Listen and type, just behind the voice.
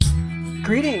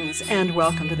Greetings and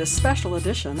welcome to this special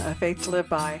edition of Faith to Live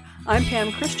By. I'm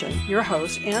Pam Christian, your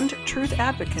host and truth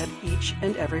advocate each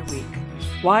and every week.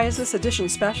 Why is this edition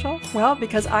special? Well,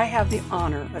 because I have the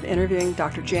honor of interviewing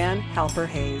Dr. Jan Halper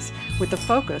Hayes with the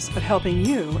focus of helping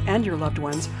you and your loved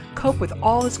ones cope with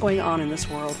all that's going on in this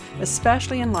world,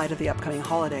 especially in light of the upcoming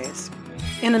holidays.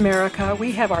 In America,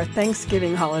 we have our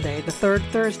Thanksgiving holiday, the third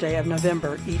Thursday of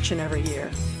November each and every year.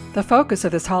 The focus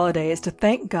of this holiday is to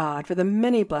thank God for the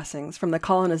many blessings from the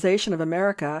colonization of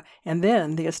America and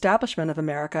then the establishment of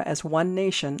America as one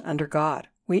nation under God.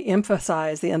 We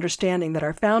emphasize the understanding that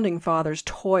our founding fathers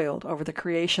toiled over the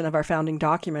creation of our founding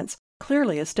documents,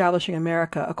 clearly establishing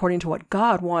America according to what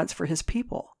God wants for His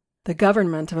people. The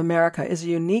government of America is a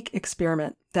unique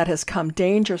experiment that has come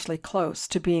dangerously close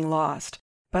to being lost.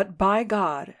 But by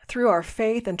God, through our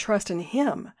faith and trust in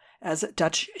Him, as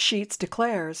Dutch Sheets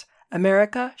declares,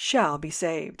 America shall be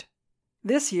saved.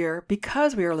 This year,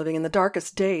 because we are living in the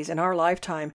darkest days in our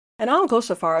lifetime, and I'll go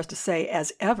so far as to say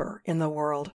as ever in the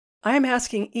world, I am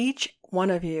asking each one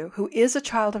of you who is a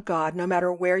child of God, no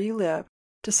matter where you live,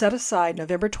 to set aside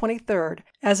November 23rd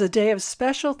as a day of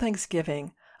special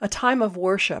thanksgiving, a time of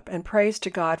worship and praise to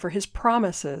God for His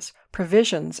promises,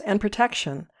 provisions, and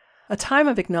protection, a time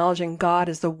of acknowledging God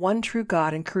as the one true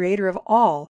God and Creator of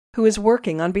all, who is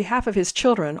working on behalf of His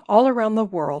children all around the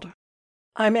world.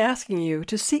 I'm asking you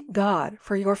to seek God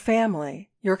for your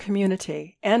family, your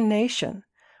community, and nation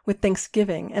with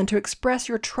thanksgiving and to express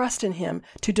your trust in Him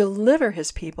to deliver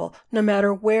His people, no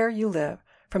matter where you live,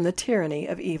 from the tyranny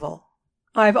of evil.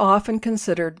 I've often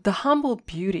considered the humble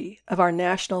beauty of our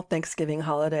national Thanksgiving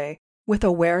holiday with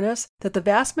awareness that the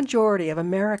vast majority of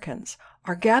Americans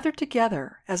are gathered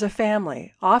together as a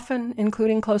family, often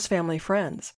including close family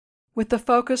friends, with the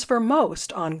focus for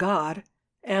most on God,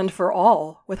 and for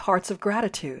all with hearts of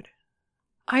gratitude.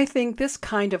 I think this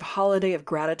kind of holiday of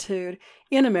gratitude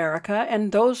in America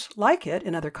and those like it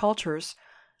in other cultures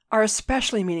are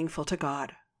especially meaningful to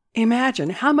God.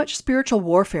 Imagine how much spiritual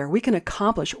warfare we can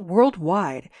accomplish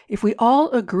worldwide if we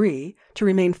all agree to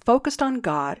remain focused on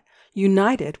God,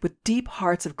 united with deep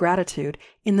hearts of gratitude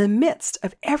in the midst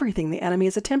of everything the enemy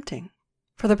is attempting.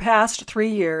 For the past 3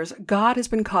 years, God has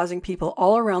been causing people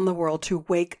all around the world to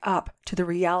wake up to the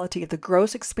reality of the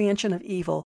gross expansion of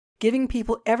evil, giving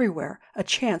people everywhere a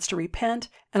chance to repent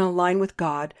and align with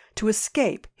God to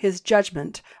escape His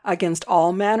judgment against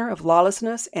all manner of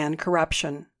lawlessness and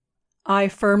corruption. I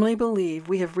firmly believe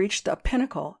we have reached the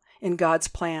pinnacle in God's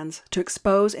plans to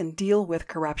expose and deal with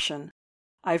corruption.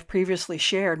 I've previously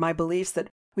shared my beliefs that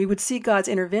we would see God's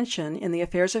intervention in the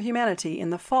affairs of humanity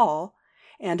in the fall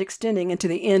and extending into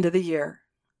the end of the year.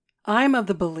 I'm of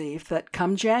the belief that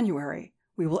come January,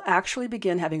 we will actually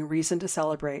begin having reason to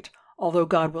celebrate, although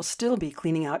God will still be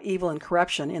cleaning out evil and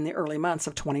corruption in the early months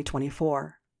of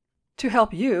 2024. To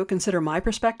help you consider my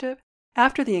perspective,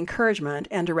 after the encouragement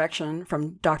and direction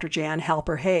from Dr. Jan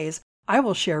Halper Hayes, I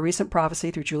will share recent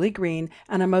prophecy through Julie Green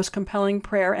and a most compelling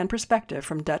prayer and perspective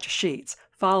from Dutch Sheets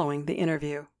following the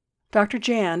interview. Dr.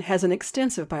 Jan has an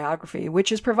extensive biography,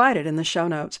 which is provided in the show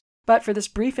notes. But for this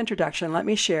brief introduction, let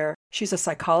me share she's a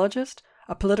psychologist,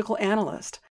 a political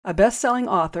analyst, a best-selling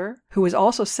author who has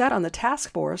also sat on the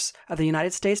task force of the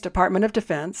United States Department of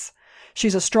Defense.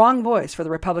 She's a strong voice for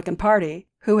the Republican Party,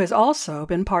 who has also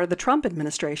been part of the Trump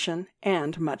administration,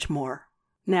 and much more.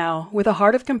 Now, with a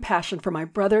heart of compassion for my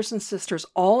brothers and sisters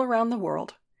all around the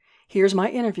world, here's my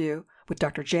interview with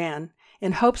Dr. Jan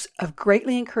in hopes of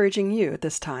greatly encouraging you at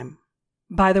this time.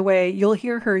 By the way, you'll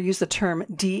hear her use the term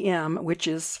DM, which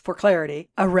is, for clarity,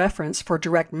 a reference for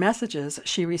direct messages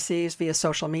she receives via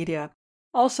social media.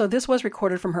 Also, this was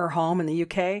recorded from her home in the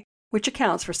UK, which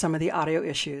accounts for some of the audio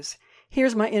issues.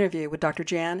 Here's my interview with Dr.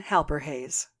 Jan Halper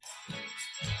Hayes.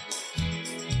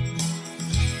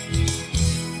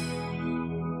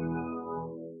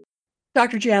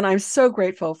 Dr. Jan, I'm so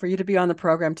grateful for you to be on the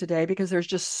program today because there's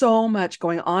just so much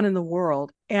going on in the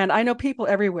world. And I know people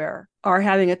everywhere are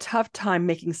having a tough time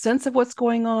making sense of what's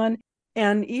going on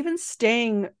and even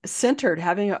staying centered,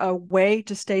 having a way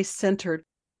to stay centered.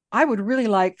 I would really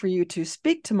like for you to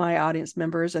speak to my audience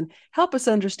members and help us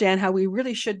understand how we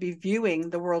really should be viewing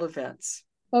the world events.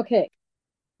 Okay.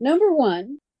 Number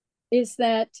one is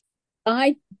that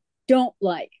I don't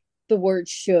like the word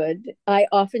should. I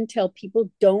often tell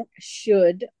people don't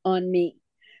should on me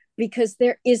because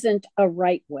there isn't a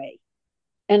right way.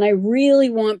 And I really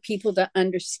want people to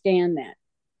understand that.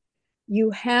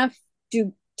 You have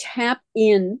to tap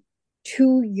in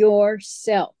to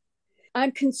yourself.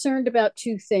 I'm concerned about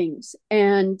two things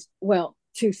and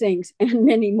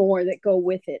many more that go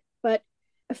with it. But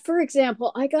for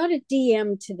example, I got a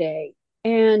DM today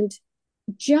and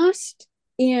just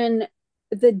in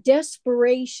the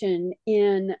desperation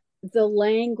in the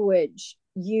language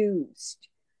used.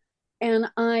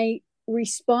 And I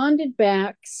responded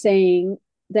back saying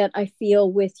that I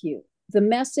feel with you. The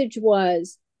message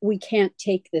was, we can't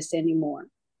take this anymore.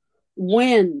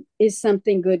 When is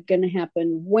something good going to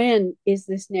happen? When is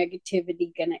this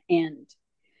negativity going to end?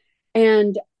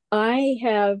 And I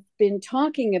have been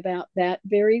talking about that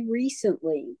very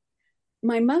recently.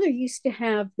 My mother used to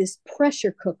have this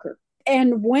pressure cooker.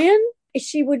 And when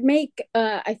she would make,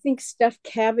 I think, stuffed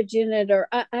cabbage in it, or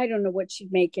I don't know what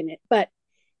she'd make in it, but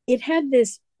it had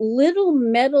this little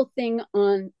metal thing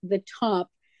on the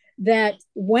top that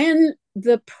when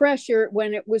the pressure,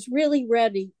 when it was really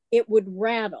ready, it would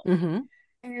rattle. Mm-hmm.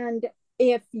 And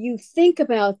if you think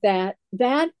about that,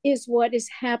 that is what is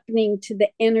happening to the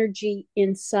energy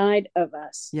inside of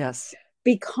us. Yes.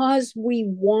 Because we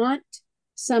want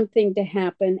something to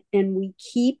happen and we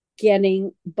keep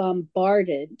getting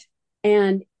bombarded.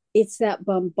 And it's that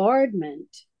bombardment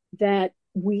that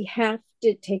we have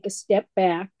to take a step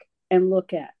back and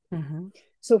look at. Mm-hmm.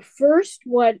 So first,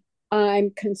 what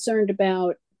I'm concerned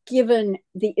about, given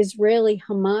the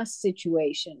Israeli-Hamas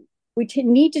situation, we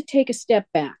need to take a step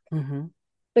back. Mm-hmm.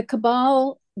 The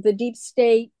cabal, the deep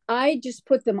state, I just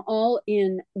put them all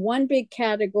in one big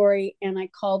category, and I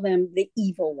call them the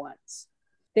evil ones.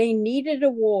 They needed a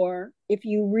war. If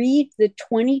you read the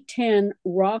 2010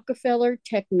 Rockefeller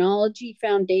Technology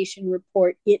Foundation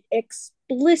report, it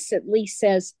explicitly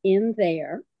says in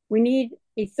there, we need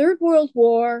a third world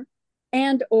war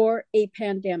and or a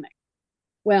pandemic.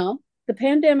 Well, the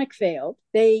pandemic failed.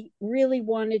 They really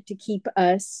wanted to keep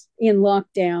us in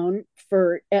lockdown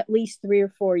for at least 3 or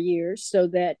 4 years so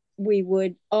that we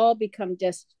would all become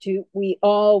destitute. We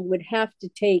all would have to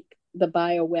take the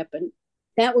bioweapon.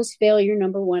 That was failure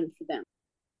number 1 for them.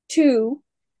 2,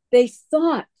 they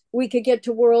thought we could get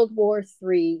to World War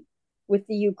III with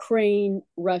the Ukraine,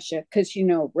 Russia, because, you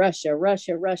know, Russia,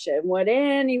 and what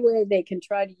any way they can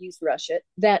try to use Russia.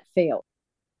 That failed.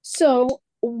 So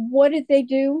what did they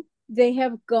do? They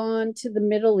have gone to the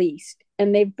Middle East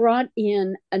and they've brought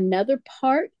in another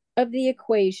part of the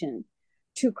equation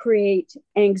to create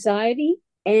anxiety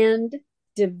and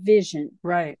division.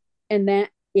 Right. And that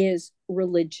is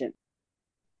religion.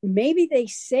 Maybe they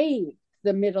saved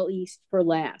the Middle East for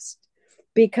last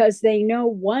because they know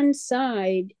one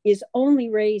side is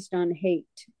only raised on hate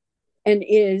and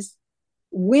is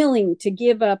willing to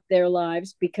give up their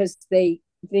lives because they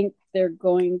think they're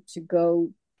going to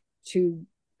go to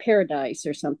paradise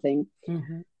or something.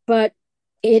 Mm-hmm. But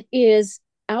it is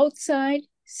outside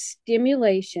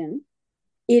stimulation.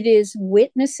 It is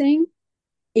witnessing.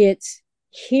 It's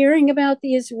hearing about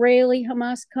the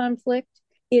Israeli-Hamas conflict.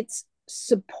 It's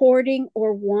supporting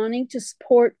or wanting to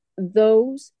support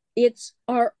those. It's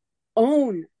our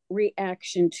own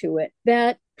reaction to it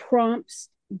that prompts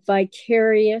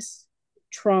vicarious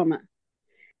trauma.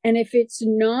 And if it's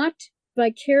not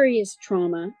vicarious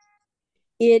trauma,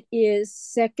 it is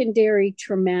secondary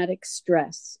traumatic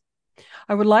stress.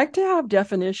 I would like to have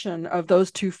definition of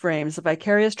those two frames,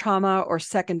 vicarious trauma or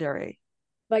secondary.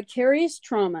 Vicarious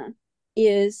trauma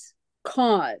is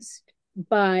caused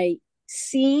by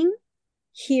seeing,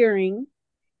 hearing,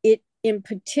 it in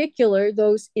particular,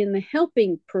 those in the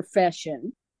helping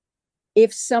profession.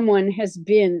 If someone has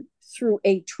been through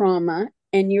a trauma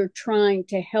and you're trying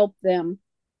to help them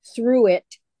through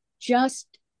it, just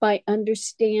by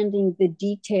understanding the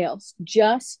details,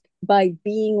 just by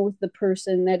being with the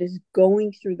person that is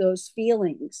going through those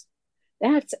feelings,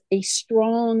 that's a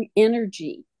strong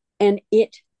energy and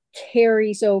it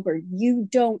carries over. You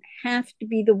don't have to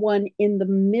be the one in the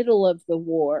middle of the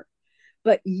war,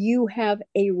 but you have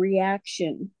a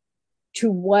reaction to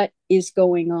what is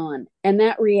going on. And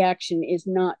that reaction is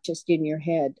not just in your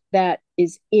head, that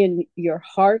is in your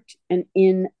heart and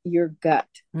in your gut.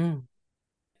 Mm.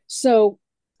 So,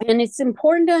 and it's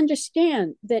important to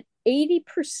understand that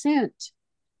 80%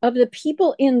 of the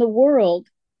people in the world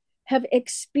have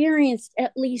experienced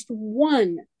at least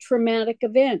one traumatic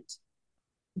event.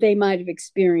 They might have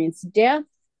experienced death.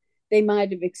 They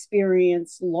might have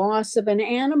experienced loss of an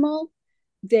animal.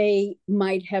 They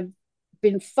might have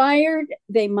been fired.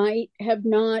 They might have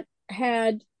not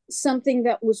had something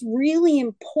that was really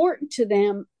important to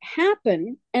them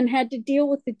happen and had to deal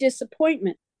with the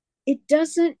disappointment. It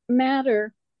doesn't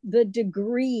matter the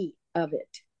degree of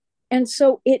it. And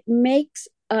so it makes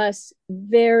us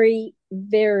very,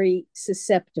 very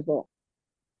susceptible.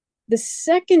 The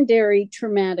secondary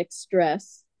traumatic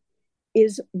stress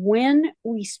is when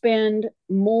we spend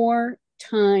more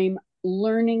time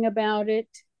learning about it,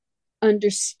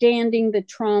 understanding the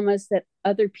traumas that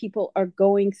other people are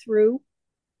going through.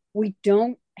 We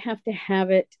don't have to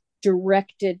have it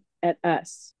directed at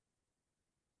us.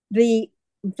 The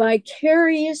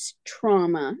vicarious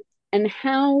trauma and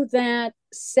how that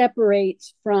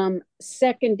separates from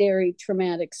secondary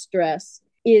traumatic stress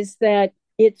is that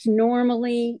it's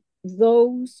normally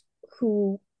those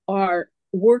who are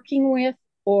working with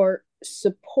or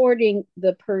supporting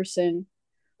the person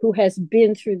who has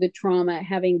been through the trauma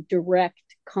having direct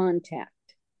contact.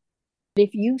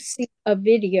 If you see a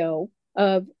video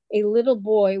of a little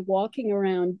boy walking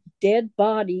around dead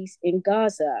bodies in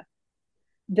Gaza,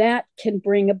 that can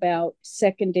bring about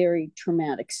secondary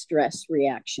traumatic stress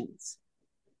reactions.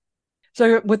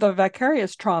 So with a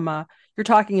vicarious trauma, you're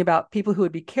talking about people who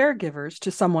would be caregivers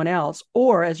to someone else,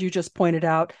 or as you just pointed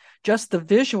out, just the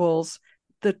visuals,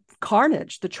 the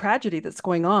carnage, the tragedy that's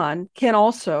going on can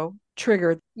also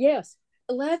trigger. Yes.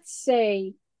 Let's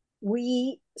say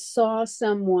we saw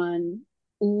someone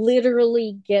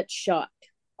literally get shot.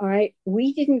 All right.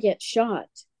 We didn't get shot,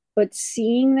 but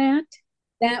seeing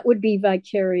that would be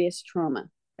vicarious trauma.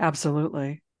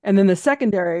 Absolutely. And then the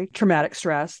secondary traumatic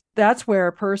stress, that's where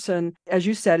a person, as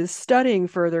you said, is studying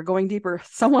further, going deeper.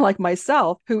 Someone like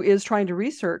myself who is trying to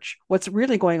research what's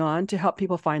really going on to help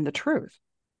people find the truth.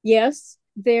 Yes.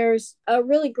 There's a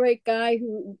really great guy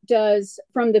who does,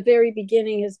 from the very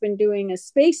beginning, has been doing a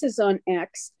Spaces on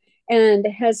X and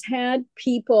has had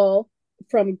people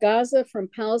from Gaza, from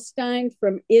Palestine,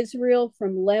 from Israel,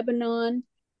 from Lebanon,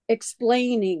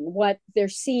 explaining what they're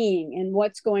seeing and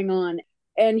what's going on.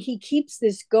 And he keeps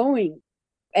this going.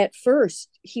 At first,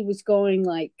 he was going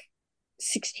like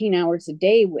 16 hours a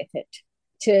day with it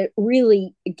to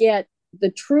really get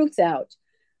the truth out.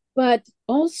 But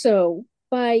also,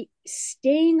 by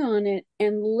staying on it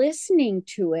and listening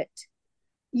to it,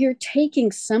 you're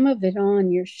taking some of it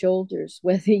on your shoulders,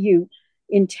 whether you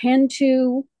intend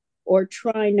to or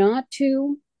try not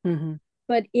to. Mm-hmm.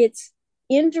 But it's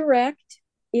indirect.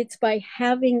 It's by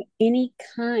having any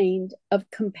kind of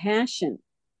compassion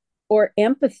or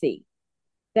empathy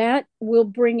that will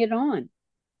bring it on.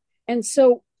 And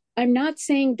so I'm not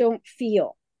saying don't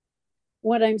feel.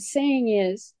 What I'm saying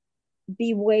is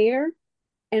beware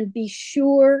and be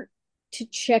sure to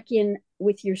check in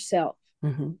with yourself.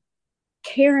 Mm-hmm.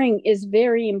 Caring is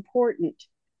very important.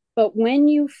 But when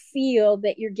you feel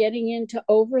that you're getting into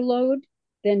overload,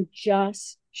 then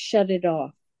just shut it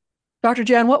off. Dr.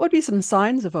 Jan, what would be some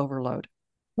signs of overload?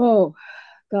 Oh,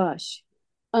 gosh.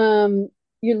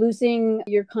 You're losing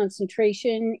your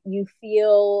concentration. You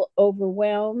feel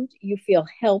overwhelmed. You feel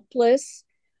helpless.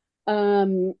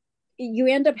 You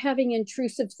end up having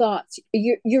intrusive thoughts.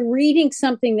 You're reading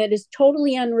something that is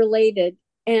totally unrelated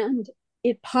and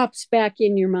it pops back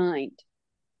in your mind.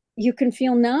 You can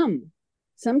feel numb.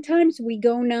 Sometimes we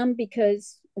go numb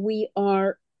because we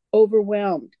are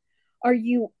overwhelmed. Are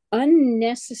you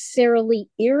unnecessarily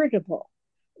irritable?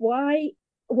 Why?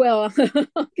 Well,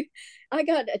 I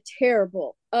got a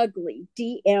terrible, ugly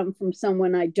DM from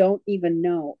someone I don't even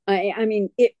know. I mean,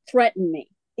 it threatened me.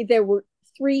 There were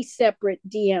 3 separate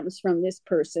DMs from this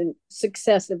person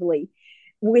successively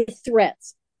with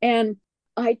threats. And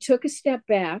I took a step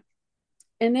back,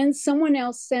 and then someone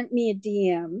else sent me a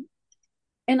DM,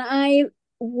 and I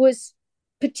was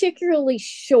particularly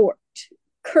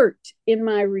curt in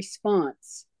my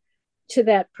response to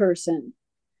that person.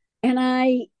 And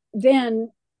I then,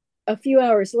 a few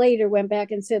hours later, went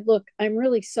back and said, look, I'm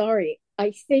really sorry.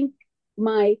 I think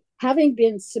my having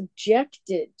been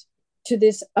subjected to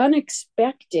this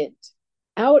unexpected,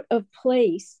 out of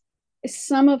place,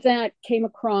 some of that came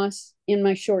across in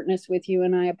my shortness with you,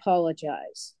 and I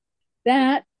apologize.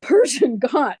 That person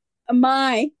got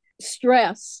my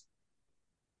stress.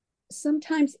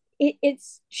 Sometimes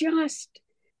it's just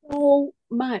so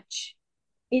much.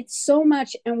 It's so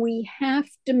much, and we have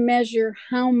to measure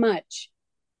how much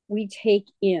we take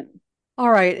in. All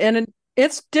right. And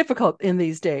it's difficult in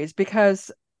these days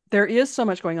because there is so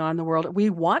much going on in the world. We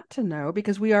want to know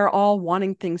because we are all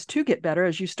wanting things to get better,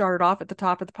 as you started off at the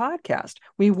top of the podcast.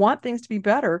 We want things to be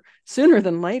better sooner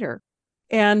than later.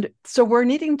 And so we're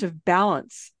needing to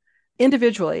balance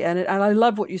individually. And I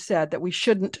love what you said, that we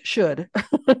should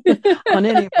on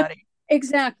anybody.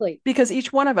 Exactly. Because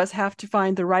each one of us have to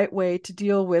find the right way to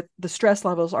deal with the stress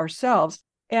levels ourselves.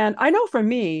 And I know for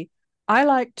me, I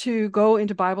like to go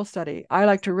into Bible study. I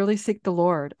like to really seek the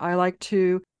Lord. I like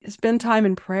to spend time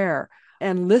in prayer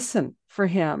and listen for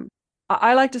him.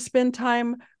 I like to spend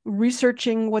time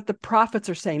researching what the prophets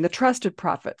are saying, the trusted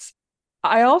prophets.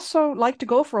 I also like to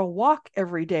go for a walk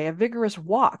every day, a vigorous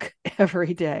walk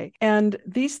every day. And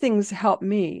these things help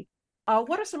me.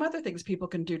 What are some other things people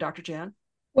can do, Dr. Jan?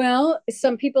 Well,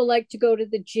 some people like to go to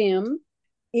the gym.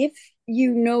 if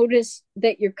you notice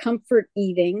that you're comfort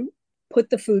eating, put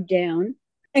the food down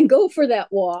and go for that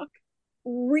walk.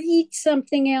 Read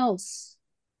something else.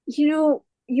 You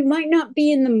might not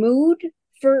be in the mood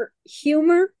for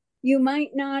humor. You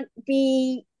might not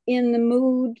be in the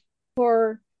mood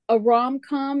for a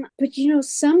rom-com, but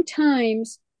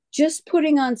sometimes just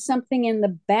putting on something in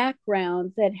the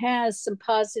background that has some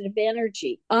positive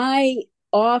energy. I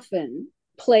often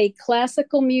play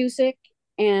classical music,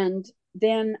 and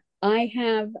then I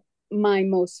have my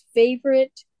most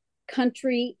favorite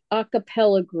country a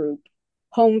cappella group,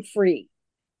 Home Free,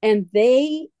 and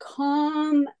they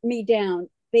calm me down.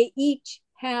 They each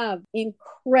have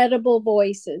incredible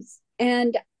voices,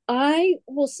 and I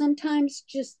will sometimes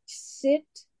just sit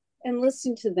and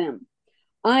listen to them.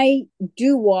 I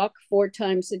do walk 4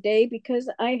 times a day because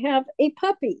I have a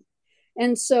puppy.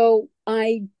 And so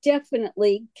I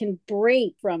definitely can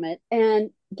break from it and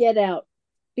get out.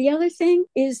 The other thing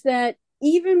is that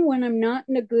even when I'm not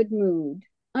in a good mood,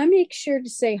 I make sure to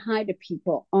say hi to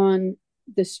people on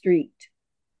the street.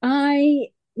 I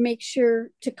make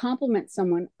sure to compliment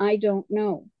someone I don't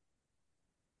know.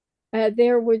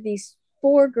 There were these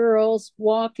 4 girls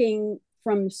walking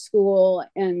from school,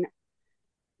 and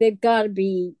they've got to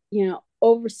be,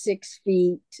 over 6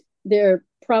 feet. They're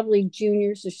probably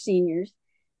juniors or seniors.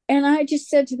 And I just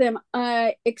said to them,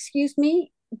 excuse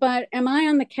me, but am I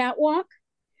on the catwalk?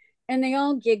 And they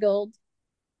all giggled.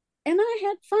 And I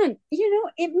had fun.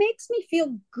 It makes me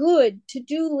feel good to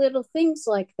do little things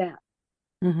like that.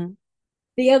 Mm-hmm.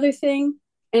 The other thing,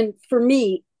 and for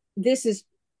me, this is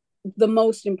the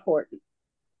most important.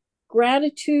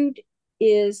 Gratitude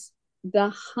is the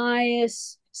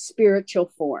highest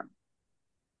spiritual form,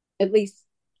 at least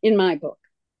in my book,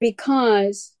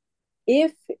 because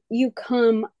if you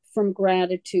come from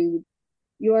gratitude,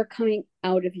 you are coming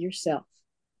out of yourself.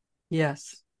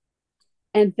 Yes.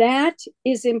 And that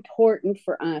is important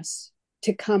for us,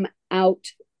 to come out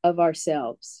of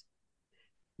ourselves.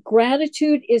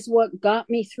 Gratitude is what got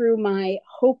me through my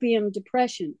hopium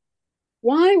depression.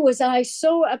 Why was I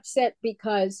so upset?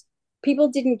 Because people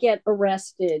didn't get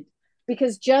arrested,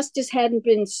 because justice hadn't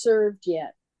been served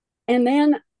yet. And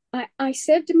then I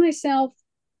said to myself,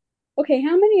 okay,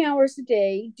 how many hours a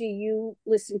day do you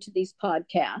listen to these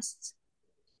podcasts?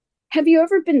 Have you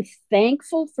ever been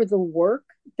thankful for the work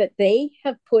that they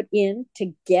have put in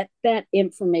to get that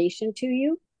information to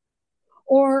you?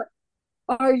 Or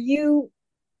are you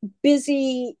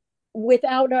busy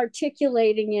without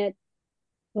articulating it?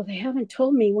 Well, they haven't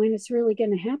told me when it's really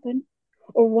going to happen.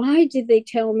 Or why did they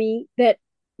tell me that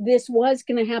this was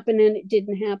going to happen and it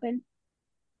didn't happen?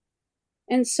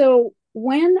 And so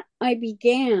when I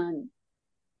began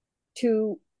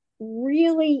to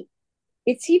really,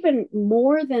 it's even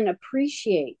more than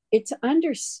appreciate, it's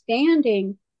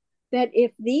understanding that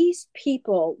if these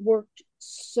people worked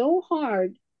so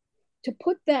hard to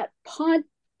put that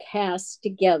podcast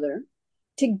together,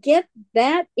 to get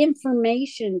that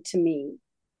information to me,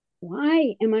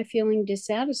 why am I feeling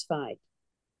dissatisfied?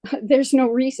 There's no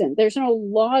reason. There's no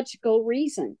logical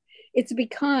reason. It's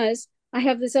because I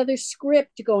have this other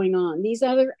script going on, these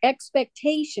other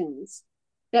expectations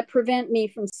that prevent me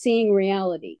from seeing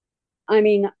reality. I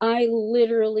mean, I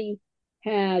literally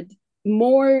had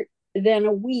more than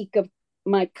a week of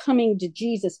my coming to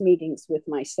Jesus meetings with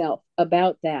myself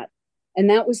about that. And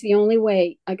that was the only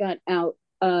way I got out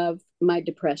of my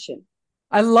depression.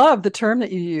 I love the term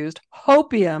that you used,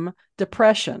 hopium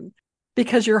depression,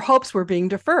 because your hopes were being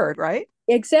deferred, right?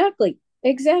 Exactly.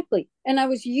 And I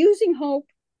was using hope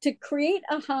to create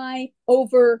a high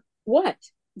over what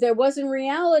there was in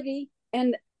reality.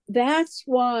 And that's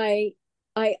why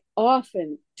I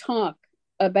often talk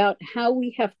about how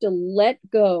we have to let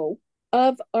go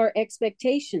of our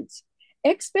expectations.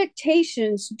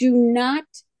 Expectations do not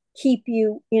keep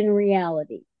you in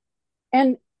reality.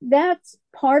 And that's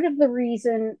part of the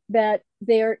reason that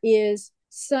there is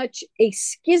such a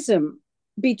schism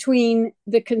between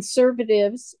the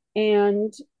conservatives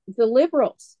and the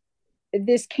liberals.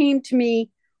 This came to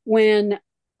me when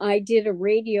I did a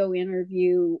radio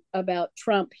interview about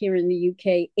Trump here in the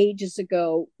UK ages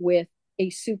ago with a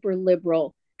super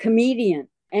liberal comedian.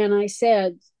 And I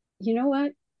said, you know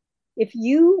what? If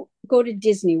you go to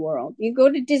Disney World, you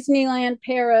go to Disneyland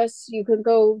Paris, you can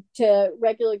go to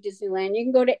regular Disneyland, you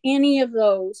can go to any of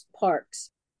those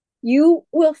parks, you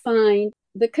will find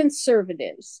the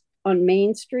conservatives on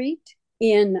Main Street,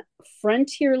 in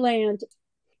Frontierland.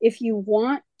 If you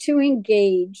want to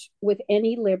engage with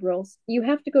any liberals, you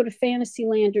have to go to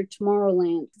Fantasyland or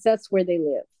Tomorrowland, because that's where they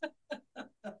live.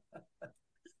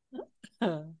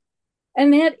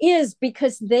 And that is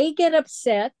because they get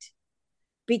upset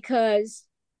because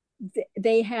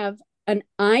They have an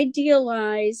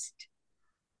idealized,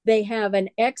 they have an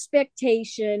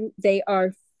expectation, they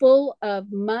are full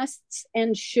of musts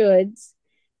and shoulds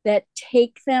that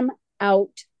take them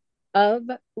out of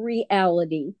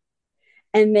reality,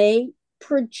 and they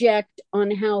project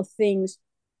on how things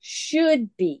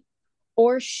should be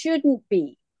or shouldn't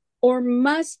be or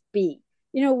must be.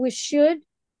 With should,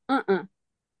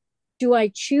 do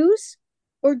I choose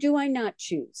or do I not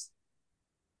choose?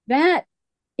 That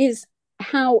is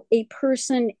how a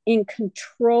person in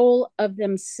control of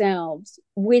themselves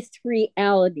with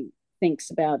reality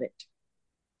thinks about it.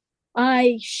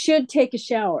 I should take a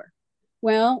shower.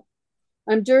 Well,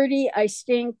 I'm dirty, I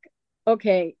stink.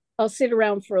 Okay, I'll sit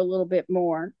around for a little bit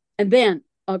more and then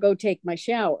I'll go take my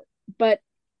shower. But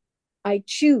I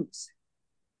choose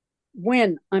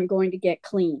when I'm going to get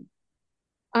clean.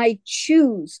 I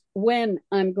choose when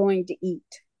I'm going to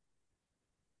eat.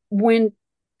 When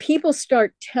people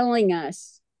start telling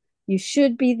us, you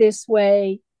should be this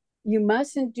way, you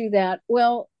mustn't do that.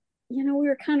 Well, we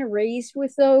were kind of raised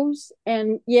with those.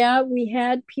 And yeah, we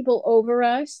had people over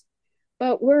us,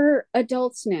 but we're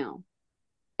adults now.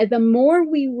 And the more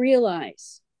we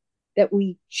realize that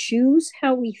we choose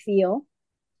how we feel,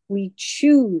 we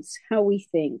choose how we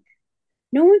think,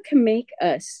 no one can make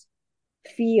us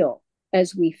feel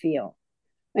as we feel.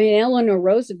 I mean, Eleanor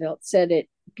Roosevelt said it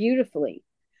beautifully.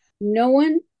 No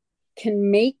one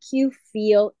can make you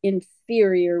feel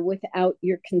inferior without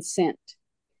your consent.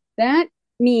 That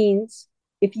means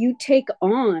if you take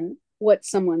on what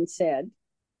someone said,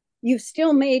 you've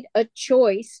still made a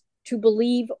choice to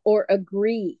believe or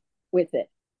agree with it.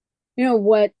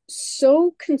 What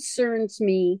so concerns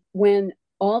me when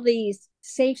all these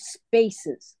safe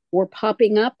spaces were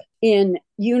popping up in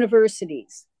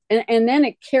universities, and then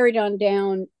it carried on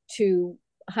down to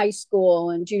high school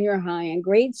and junior high and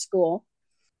grade school,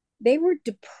 they were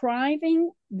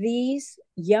depriving these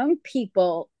young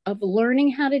people of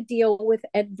learning how to deal with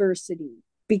adversity,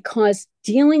 because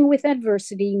dealing with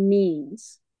adversity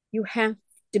means you have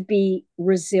to be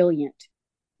resilient.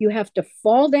 You have to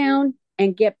fall down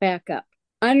and get back up.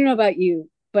 I don't know about you,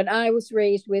 but I was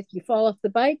raised with, you fall off the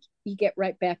bike, you get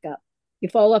right back up. You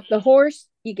fall off the horse,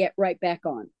 you get right back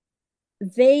on.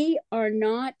 They are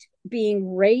not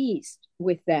being raised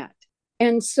with that.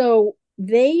 And so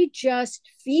they just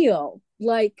feel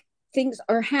like things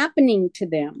are happening to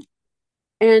them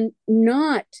and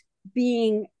not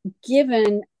being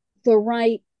given the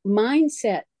right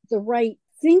mindset, the right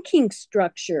thinking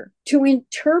structure to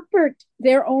interpret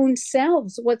their own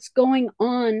selves, what's going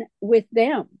on with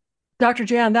them. Dr.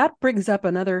 Jan, that brings up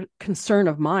another concern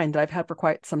of mine that I've had for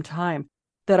quite some time,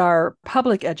 that our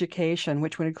public education,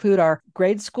 which would include our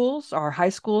grade schools, our high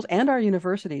schools, and our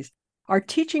universities, are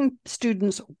teaching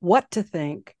students what to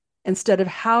think instead of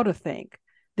how to think.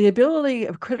 The ability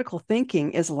of critical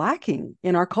thinking is lacking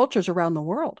in our cultures around the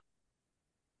world.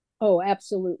 Oh,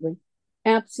 absolutely.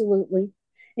 Absolutely.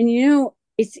 And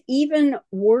it's even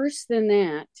worse than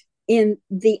that in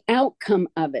the outcome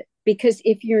of it, because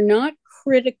if you're not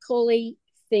critically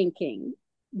thinking,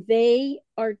 they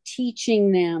are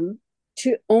teaching them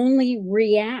to only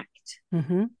react.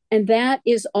 Mm-hmm. And that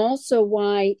is also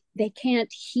why they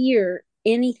can't hear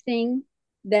anything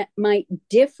that might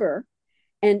differ.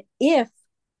 And if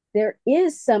there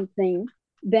is something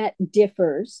that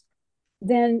differs,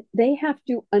 then they have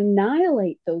to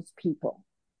annihilate those people.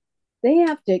 They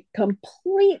have to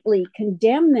completely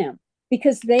condemn them,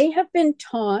 because they have been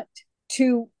taught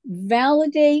to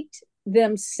validate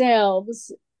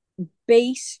themselves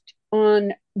based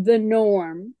on the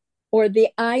norm or the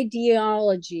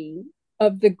ideology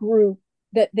of the group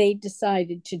that they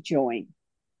decided to join.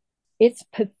 It's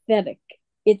pathetic.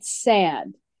 It's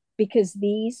sad, because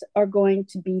these are going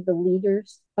to be the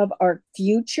leaders of our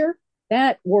future.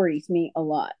 That worries me a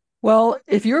lot. Well,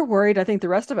 if you're worried, I think the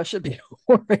rest of us should be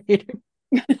worried.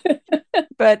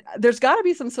 But there's got to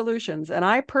be some solutions. And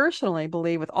I personally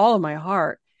believe with all of my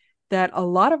heart that a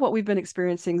lot of what we've been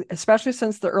experiencing, especially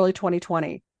since the early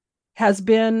 2020, has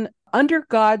been under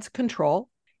God's control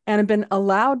and have been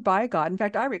allowed by God. In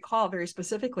fact, I recall very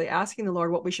specifically asking the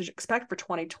Lord what we should expect for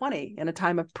 2020 in a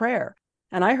time of prayer.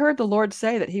 And I heard the Lord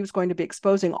say that he was going to be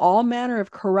exposing all manner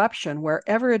of corruption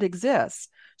wherever it exists,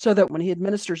 so that when he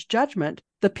administers judgment,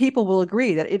 the people will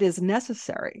agree that it is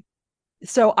necessary.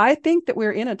 So I think that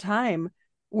we're in a time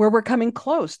where we're coming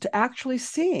close to actually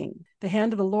seeing the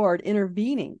hand of the Lord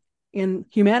intervening in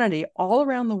humanity all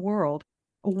around the world.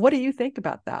 What do you think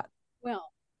about that? Well,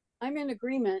 I'm in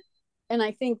agreement. And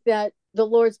I think that the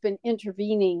Lord's been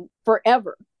intervening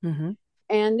forever. Mm-hmm.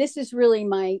 And this is really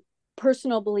my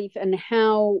personal belief, and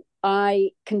how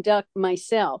I conduct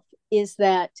myself is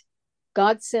that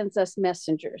God sends us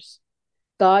messengers.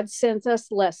 God sends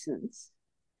us lessons.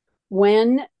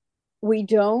 When we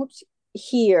don't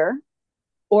hear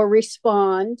or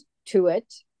respond to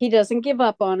it, he doesn't give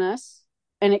up on us,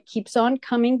 and it keeps on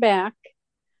coming back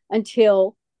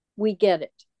until we get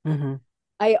it. Mm-hmm.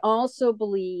 I also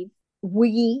believe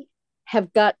we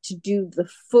have got to do the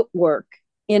footwork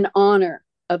in honor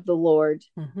of the Lord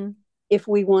if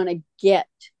we want to get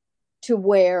to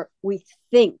where we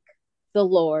think the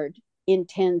Lord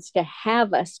intends to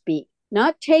have us be.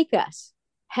 Not take us,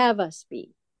 have us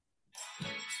be.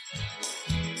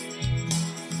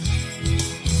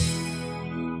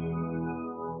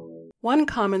 One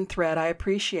common thread I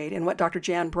appreciate in what Dr.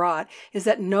 Jan brought is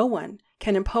that no one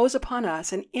can impose upon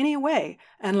us in any way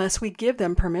unless we give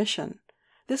them permission.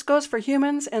 This goes for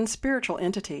humans and spiritual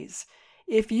entities.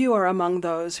 If you are among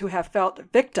those who have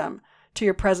felt victim to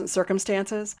your present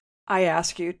circumstances, I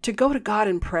ask you to go to God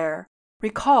in prayer.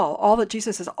 Recall all that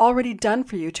Jesus has already done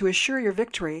for you to assure your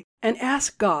victory, and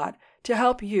ask God to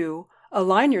help you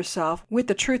align yourself with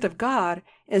the truth of God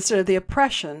instead of the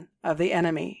oppression of the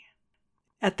enemy.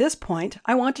 At this point,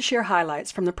 I want to share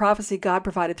highlights from the prophecy God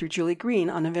provided through Julie Green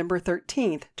on November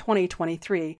 13th,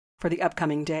 2023, for the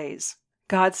upcoming days.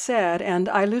 God said, and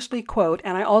I loosely quote,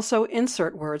 and I also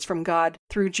insert words from God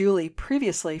through Julie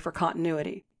previously for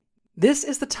continuity. This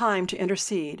is the time to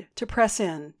intercede, to press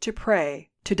in, to pray,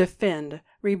 to defend,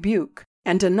 rebuke,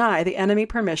 and deny the enemy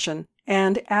permission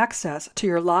and access to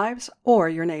your lives or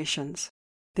your nations.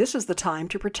 This is the time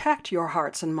to protect your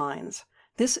hearts and minds.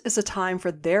 This is a time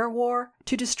for their war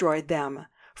to destroy them,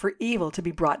 for evil to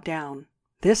be brought down.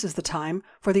 This is the time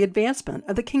for the advancement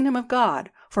of the kingdom of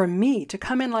God, for me to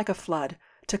come in like a flood,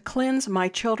 to cleanse my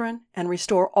children and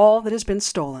restore all that has been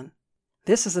stolen.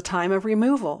 This is a time of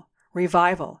removal,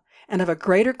 revival, and of a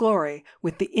greater glory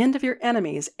with the end of your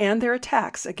enemies and their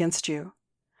attacks against you.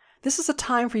 This is a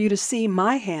time for you to see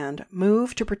my hand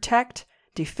move to protect,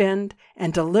 defend,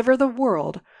 and deliver the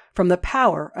world from the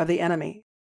power of the enemy.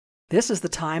 This is the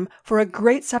time for a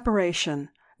great separation,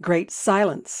 great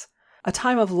silence, a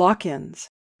time of lock-ins.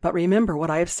 But remember what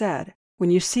I have said.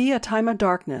 When you see a time of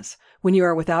darkness, when you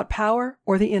are without power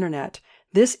or the internet,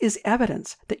 this is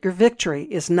evidence that your victory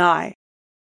is nigh.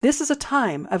 This is a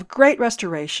time of great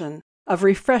restoration, of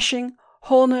refreshing,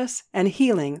 wholeness, and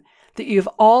healing that you have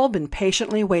all been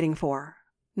patiently waiting for.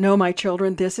 No, my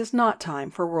children, this is not time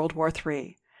for World War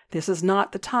III. This is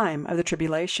not the time of the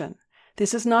tribulation.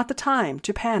 This is not the time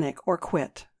to panic or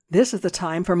quit. This is the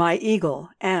time for my eagle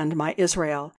and my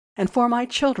Israel, and for my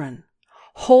children.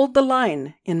 Hold the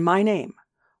line in my name.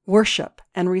 Worship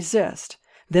and resist.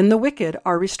 Then the wicked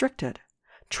are restricted.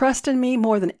 Trust in me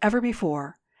more than ever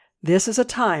before. This is a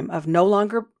time of no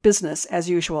longer business as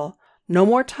usual. No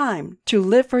more time to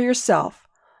live for yourself.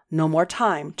 No more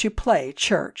time to play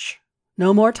church.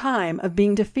 No more time of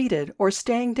being defeated or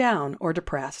staying down or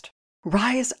depressed.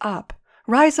 Rise up.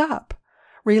 Rise up.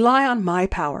 Rely on my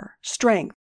power,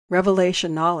 strength,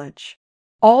 revelation, knowledge.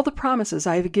 All the promises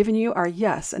I have given you are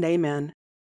yes and amen.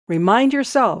 Remind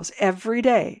yourselves every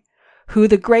day who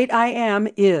the great I am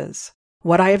is.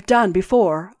 What I have done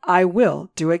before, I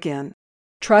will do again.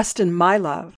 Trust in my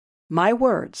love, my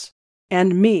words,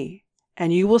 and me,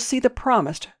 and you will see the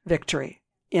promised victory.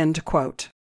 End quote.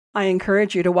 I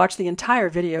encourage you to watch the entire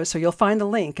video so you'll find the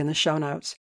link in the show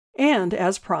notes. And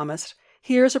as promised,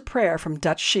 here's a prayer from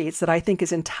Dutch Sheets that I think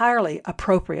is entirely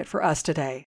appropriate for us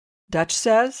today. Dutch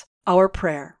says, Our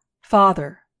prayer.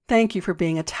 Father, thank you for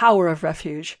being a tower of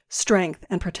refuge, strength,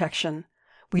 and protection.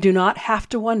 We do not have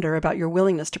to wonder about your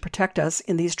willingness to protect us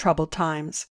in these troubled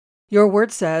times. Your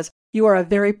word says you are a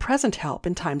very present help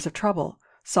in times of trouble.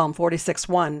 Psalm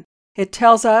 46:1. It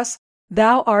tells us,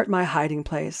 Thou art my hiding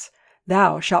place.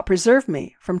 Thou shalt preserve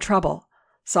me from trouble.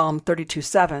 Psalm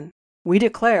 32:7. We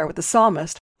declare with the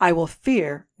psalmist, I will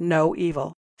fear no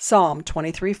evil. Psalm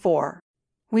 23:4.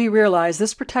 We realize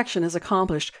this protection is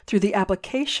accomplished through the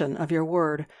application of your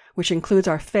word, which includes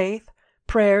our faith,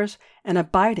 prayers, and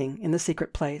abiding in the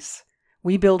secret place.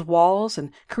 We build walls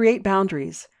and create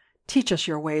boundaries. Teach us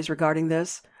your ways regarding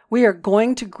this. We are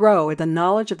going to grow in the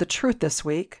knowledge of the truth this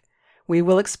week. We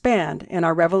will expand in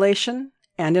our revelation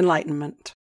and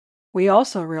enlightenment. We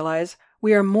also realize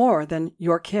we are more than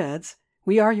your kids.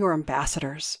 We are your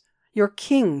ambassadors, your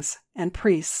kings and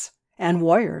priests and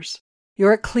warriors,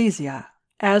 your ecclesia.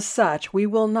 As such, we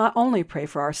will not only pray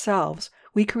for ourselves,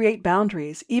 we create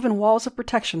boundaries, even walls of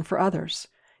protection for others.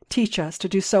 Teach us to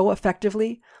do so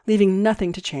effectively, leaving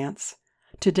nothing to chance.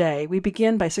 Today, we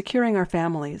begin by securing our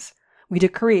families. We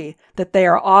decree that they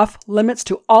are off limits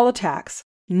to all attacks.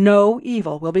 No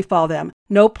evil will befall them.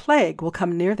 No plague will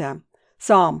come near them.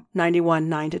 Psalm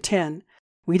 91:9-10.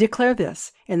 We declare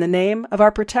this in the name of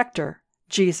our protector,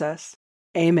 Jesus.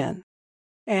 Amen.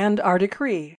 And our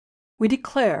decree. We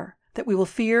declare that we will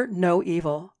fear no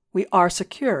evil. We are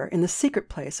secure in the secret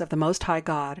place of the Most High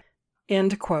God.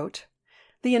 End quote.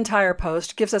 The entire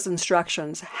post gives us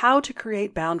instructions how to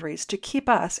create boundaries to keep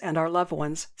us and our loved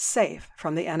ones safe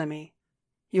from the enemy.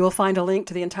 You will find a link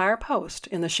to the entire post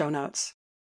in the show notes.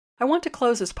 I want to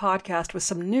close this podcast with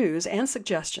some news and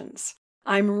suggestions.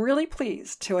 I'm really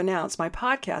pleased to announce my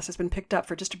podcast has been picked up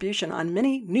for distribution on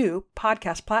many new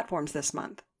podcast platforms this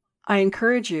month. I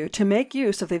encourage you to make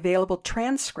use of the available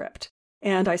transcript,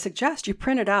 and I suggest you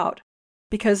print it out,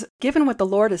 because given what the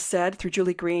Lord has said through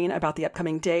Julie Green about the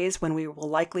upcoming days when we will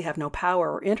likely have no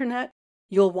power or internet,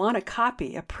 you'll want a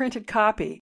copy, a printed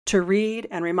copy, to read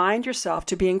and remind yourself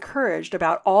to be encouraged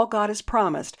about all God has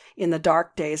promised in the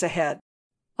dark days ahead.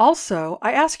 Also,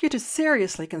 I ask you to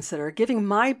seriously consider giving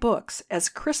my books as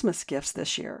Christmas gifts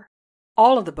this year.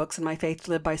 All of the books in my Faith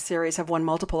to Live By series have won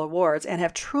multiple awards and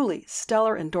have truly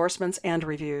stellar endorsements and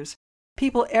reviews.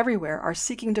 People everywhere are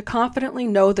seeking to confidently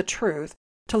know the truth,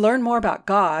 to learn more about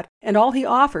God and all He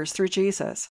offers through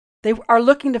Jesus. They are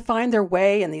looking to find their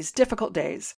way in these difficult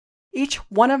days. Each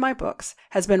one of my books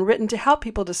has been written to help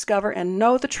people discover and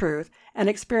know the truth and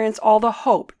experience all the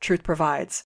hope truth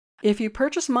provides. If you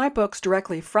purchase my books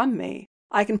directly from me,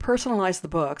 I can personalize the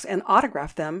books and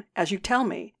autograph them as you tell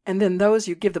me, and then those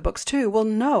you give the books to will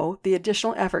know the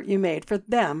additional effort you made for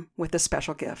them with this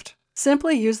special gift.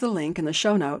 Simply use the link in the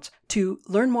show notes to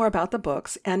learn more about the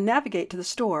books and navigate to the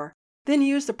store. Then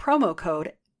use the promo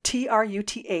code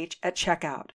TRUTH at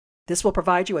checkout. This will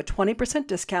provide you a 20%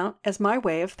 discount as my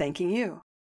way of thanking you.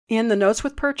 In the notes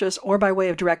with purchase or by way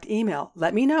of direct email,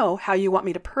 let me know how you want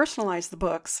me to personalize the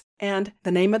books and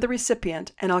the name of the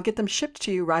recipient, and I'll get them shipped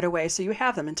to you right away so you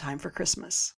have them in time for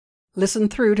Christmas. Listen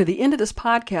through to the end of this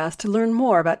podcast to learn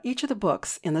more about each of the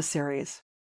books in the series.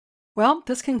 Well,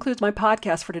 this concludes my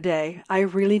podcast for today. I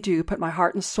really do put my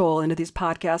heart and soul into these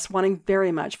podcasts, wanting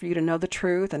very much for you to know the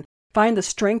truth and find the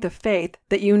strength of faith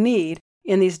that you need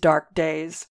in these dark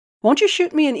days. Won't you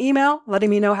shoot me an email letting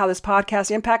me know how this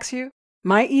podcast impacts you?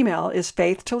 My email is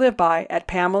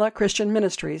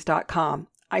faithtoliveby@PamelaChristianMinistries.com.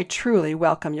 I truly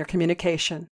welcome your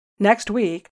communication. Next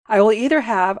week, I will either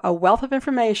have a wealth of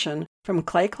information from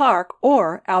Clay Clark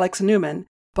or Alex Newman.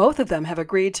 Both of them have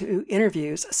agreed to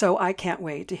interviews, so I can't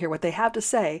wait to hear what they have to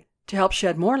say to help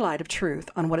shed more light of truth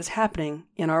on what is happening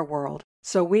in our world,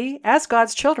 so we, as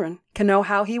God's children, can know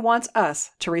how He wants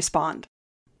us to respond.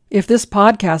 If this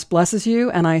podcast blesses you,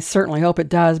 and I certainly hope it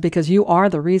does because you are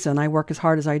the reason I work as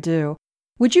hard as I do,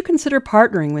 would you consider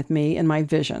partnering with me in my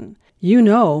vision? You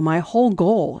know my whole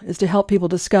goal is to help people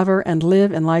discover and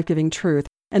live in life-giving truth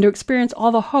and to experience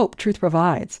all the hope truth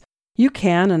provides. You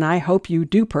can, and I hope you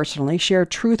do personally, share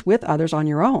truth with others on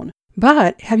your own.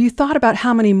 But have you thought about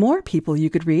how many more people you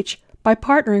could reach by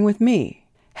partnering with me?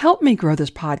 Help me grow this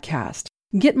podcast,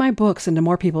 get my books into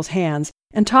more people's hands,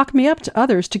 and talk me up to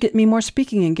others to get me more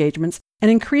speaking engagements and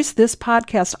increase this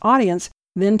podcast audience.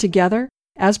 Then together,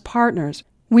 as partners,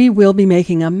 we will be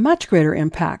making a much greater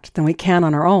impact than we can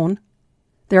on our own.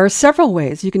 There are several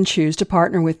ways you can choose to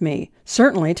partner with me.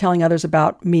 Certainly, telling others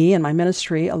about me and my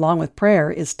ministry along with prayer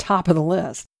is top of the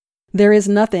list. There is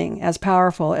nothing as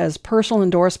powerful as personal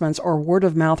endorsements or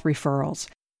word-of-mouth referrals.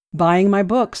 Buying my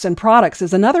books and products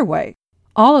is another way.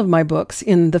 All of my books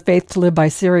in the Faith to Live By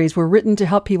series were written to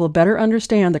help people better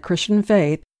understand the Christian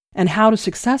faith and how to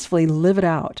successfully live it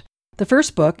out. The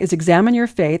first book is Examine Your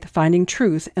Faith, Finding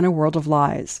Truth in a World of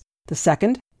Lies. The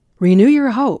second, Renew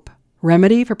Your Hope,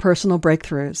 Remedy for Personal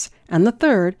Breakthroughs. And the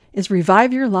third is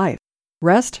Revive Your Life,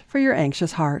 Rest for Your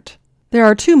Anxious Heart. There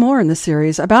are two more in the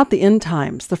series about the end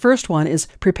times. The first one is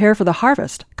Prepare for the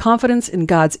Harvest, Confidence in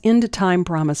God's End-Time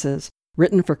Promises,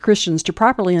 written for Christians to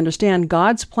properly understand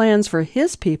God's plans for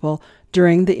His people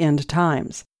during the end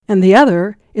times. And the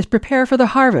other is Prepare for the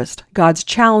Harvest, God's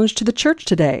Challenge to the Church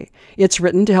Today. It's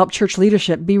written to help church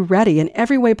leadership be ready in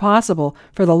every way possible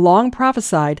for the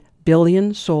long-prophesied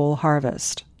billion-soul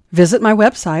harvest. Visit my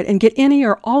website and get any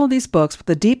or all of these books with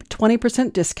a deep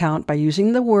 20% discount by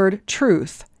using the word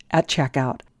TRUTH at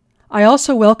checkout. I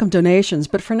also welcome donations,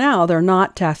 but for now they're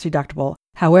not tax-deductible.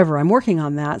 However, I'm working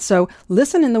on that, so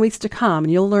listen in the weeks to come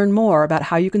and you'll learn more about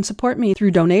how you can support me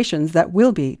through donations that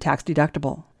will be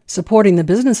tax-deductible. Supporting the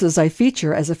businesses I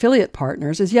feature as affiliate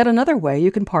partners is yet another way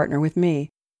you can partner with me.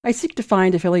 I seek to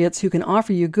find affiliates who can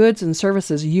offer you goods and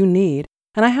services you need,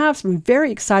 and I have some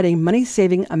very exciting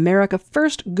money-saving America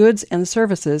First goods and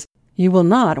services you will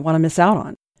not want to miss out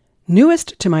on.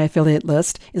 Newest to my affiliate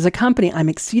list is a company I'm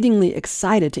exceedingly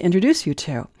excited to introduce you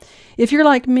to. If you're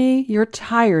like me, you're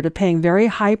tired of paying very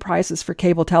high prices for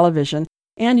cable television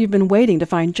and you've been waiting to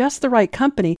find just the right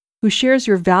company who shares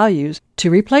your values to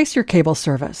replace your cable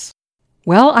service.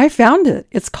 Well, I found it.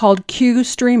 It's called Q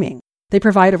Streaming. They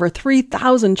provide over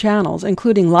 3,000 channels,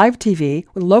 including live TV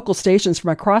with local stations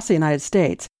from across the United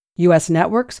States, U.S.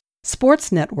 networks,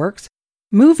 sports networks,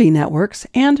 movie networks,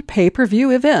 and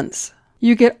pay-per-view events.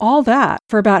 You get all that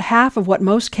for about half of what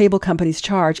most cable companies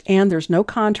charge, and there's no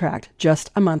contract, just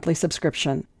a monthly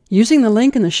subscription. Using the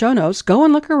link in the show notes, go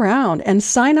and look around and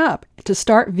sign up to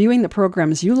start viewing the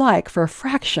programs you like for a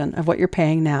fraction of what you're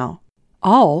paying now.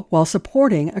 All while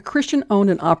supporting a Christian-owned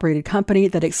and operated company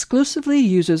that exclusively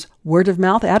uses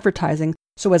word-of-mouth advertising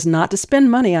so as not to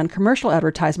spend money on commercial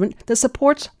advertisement that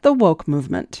supports the woke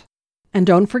movement. And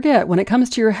don't forget, when it comes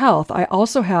to your health, I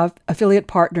also have affiliate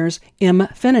partners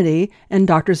Mfinity and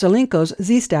Dr. Zelenko's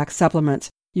Z-Stack supplements.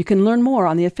 You can learn more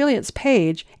on the affiliates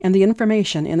page and the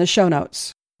information in the show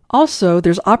notes. Also,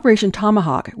 there's Operation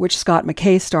Tomahawk, which Scott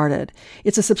McKay started.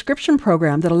 It's a subscription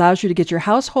program that allows you to get your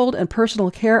household and personal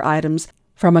care items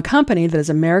from a company that is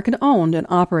American-owned and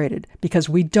operated, because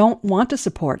we don't want to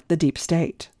support the deep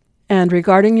state. And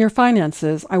regarding your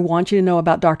finances, I want you to know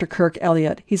about Dr. Kirk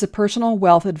Elliott. He's a personal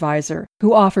wealth advisor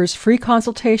who offers free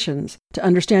consultations to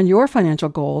understand your financial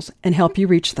goals and help you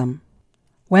reach them.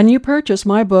 When you purchase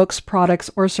my books, products,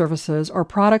 or services, or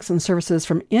products and services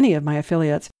from any of my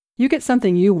affiliates, you get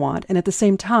something you want, and at the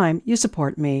same time, you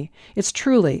support me. It's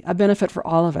truly a benefit for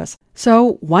all of us.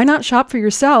 So why not shop for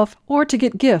yourself or to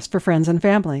get gifts for friends and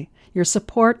family? Your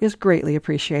support is greatly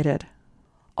appreciated.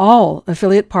 All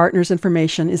affiliate partners'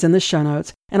 information is in the show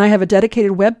notes, and I have a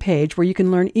dedicated web page where you can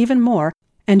learn even more,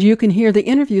 and you can hear the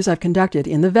interviews I've conducted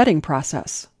in the vetting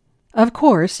process. Of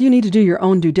course, you need to do your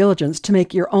own due diligence to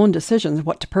make your own decisions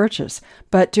what to purchase,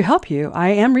 but to help you, I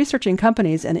am researching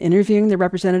companies and interviewing their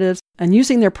representatives and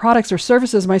using their products or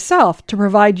services myself to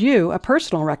provide you a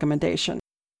personal recommendation.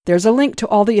 There's a link to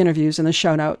all the interviews in the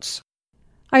show notes.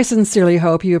 I sincerely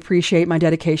hope you appreciate my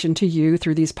dedication to you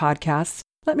through these podcasts.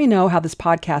 Let me know how this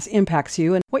podcast impacts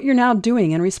you and what you're now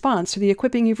doing in response to the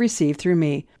equipping you've received through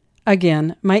me.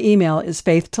 Again, my email is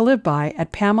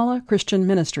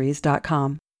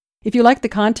faithtoliveby@PamelaChristianMinistries.com. If you like the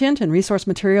content and resource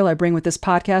material I bring with this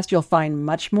podcast, you'll find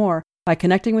much more by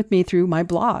connecting with me through my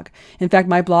blog. In fact,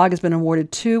 my blog has been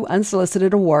awarded 2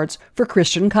 unsolicited awards for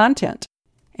Christian content.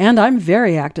 And I'm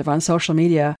very active on social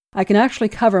media. I can actually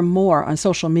cover more on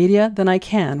social media than I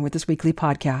can with this weekly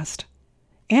podcast.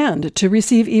 And to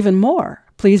receive even more,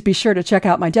 please be sure to check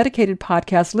out my dedicated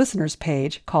podcast listeners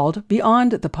page called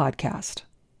Beyond the Podcast.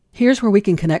 Here's where we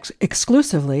can connect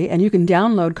exclusively, and you can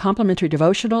download complimentary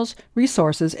devotionals,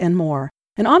 resources, and more.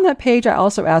 And on that page, I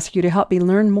also ask you to help me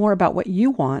learn more about what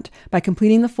you want by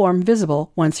completing the form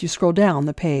visible once you scroll down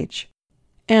the page.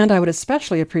 And I would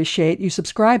especially appreciate you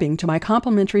subscribing to my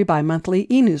complimentary bi-monthly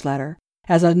e-newsletter.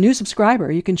 As a new subscriber,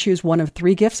 you can choose one of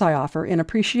 3 gifts I offer in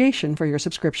appreciation for your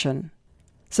subscription.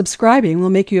 Subscribing will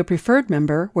make you a preferred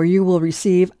member where you will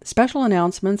receive special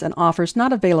announcements and offers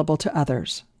not available to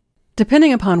others.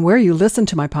 Depending upon where you listen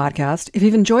to my podcast, if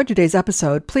you've enjoyed today's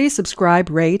episode, please subscribe,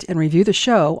 rate, and review the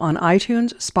show on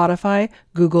iTunes, Spotify,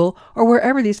 Google, or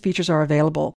wherever these features are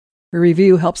available. A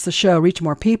review helps the show reach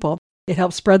more people, it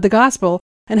helps spread the gospel,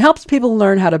 and helps people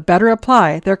learn how to better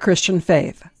apply their Christian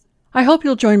faith. I hope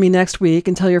you'll join me next week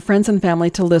and tell your friends and family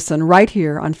to listen right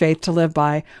here on Faith to Live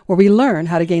By, where we learn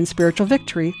how to gain spiritual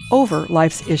victory over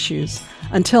life's issues.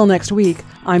 Until next week,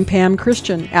 I'm Pam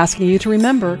Christian, asking you to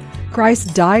remember,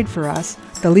 Christ died for us.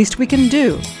 The least we can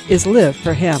do is live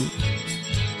for Him.